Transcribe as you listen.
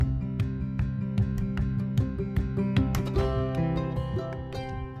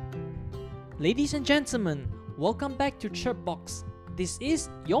Ladies and gentlemen, welcome back to Chirpbox. This is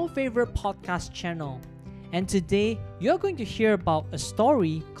your favorite podcast channel. And today, you're going to hear about a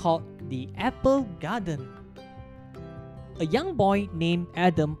story called The Apple Garden. A young boy named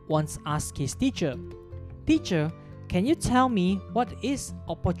Adam once asked his teacher, "Teacher, can you tell me what is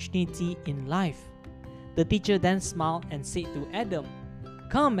opportunity in life?" The teacher then smiled and said to Adam,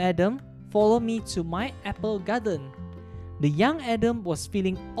 "Come, Adam, follow me to my apple garden." The young Adam was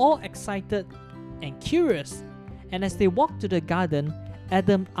feeling all excited and curious, and as they walked to the garden,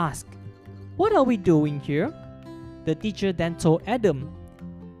 Adam asked, "What are we doing here?" The teacher then told Adam,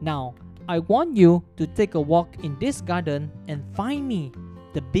 "Now, I want you to take a walk in this garden and find me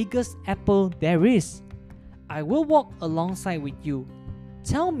the biggest apple there is. I will walk alongside with you.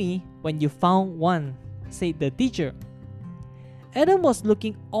 Tell me when you found one," said the teacher. Adam was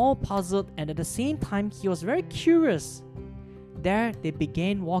looking all puzzled, and at the same time he was very curious. There they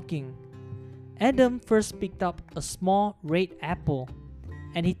began walking. Adam first picked up a small red apple,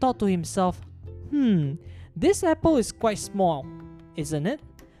 and he thought to himself, this apple is quite small, isn't it?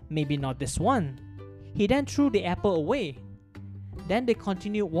 Maybe not this one." He then threw the apple away. Then they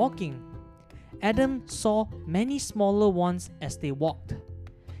continued walking. Adam saw many smaller ones as they walked.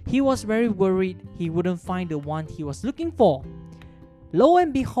 He was very worried he wouldn't find the one he was looking for. Lo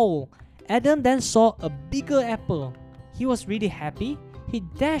and behold, Adam then saw a bigger apple. He was really happy. He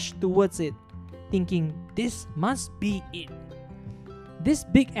dashed towards it, thinking, "This must be it. This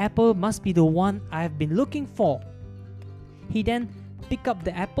big apple must be the one I've been looking for." He then picked up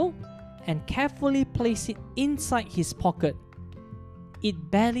the apple and carefully placed it inside his pocket. It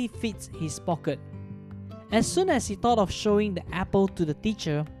barely fits his pocket. As soon as he thought of showing the apple to the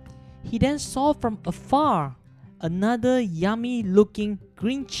teacher, he then saw from afar another yummy looking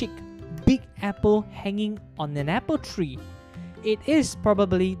green-cheeked big apple hanging on an apple tree. It is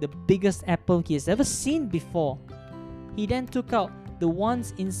probably the biggest apple he has ever seen before. He then took out the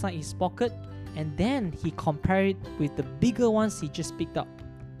ones inside his pocket, and then he compared it with the bigger ones he just picked up.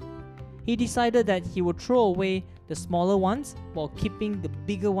 He decided that he would throw away the smaller ones while keeping the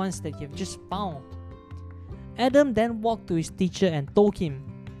bigger ones that he had just found. Adam then walked to his teacher and told him,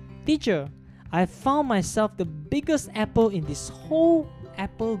 "Teacher, I found myself the biggest apple in this whole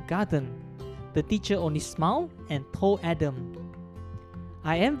apple garden." The teacher only smiled and told Adam,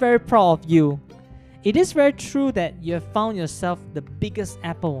 "I am very proud of you. It is very true that you have found yourself the biggest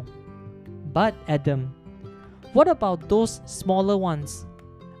apple. But Adam, what about those smaller ones?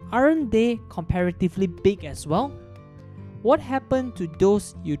 Aren't they comparatively big as well? What happened to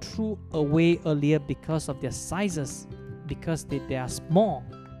those you threw away earlier because of their sizes, because they are small?"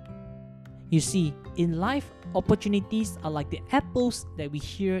 You see, in life, opportunities are like the apples that we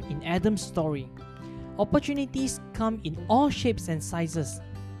hear in Adam's story. Opportunities come in all shapes and sizes.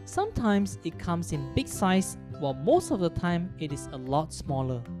 Sometimes it comes in big size, while most of the time it is a lot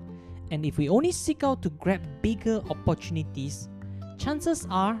smaller. And if we only seek out to grab bigger opportunities, chances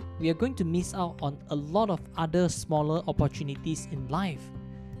are we are going to miss out on a lot of other smaller opportunities in life.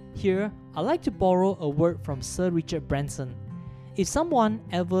 Here, I'd like to borrow a word from Sir Richard Branson. If someone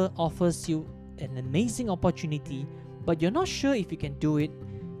ever offers you an amazing opportunity, but you're not sure if you can do it,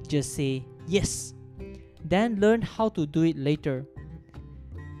 just say yes. Then learn how to do it later.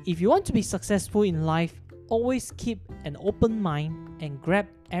 If you want to be successful in life, always keep an open mind and grab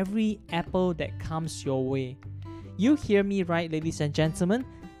every apple that comes your way. You hear me right, ladies and gentlemen?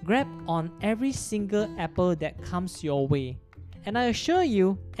 Grab on every single apple that comes your way. And I assure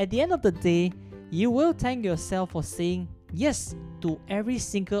you, at the end of the day, you will thank yourself for saying yes to every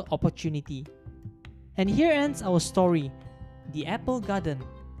single opportunity. And here ends our story, The Apple Garden.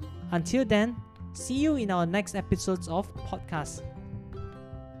 Until then, see you in our next episodes of podcast.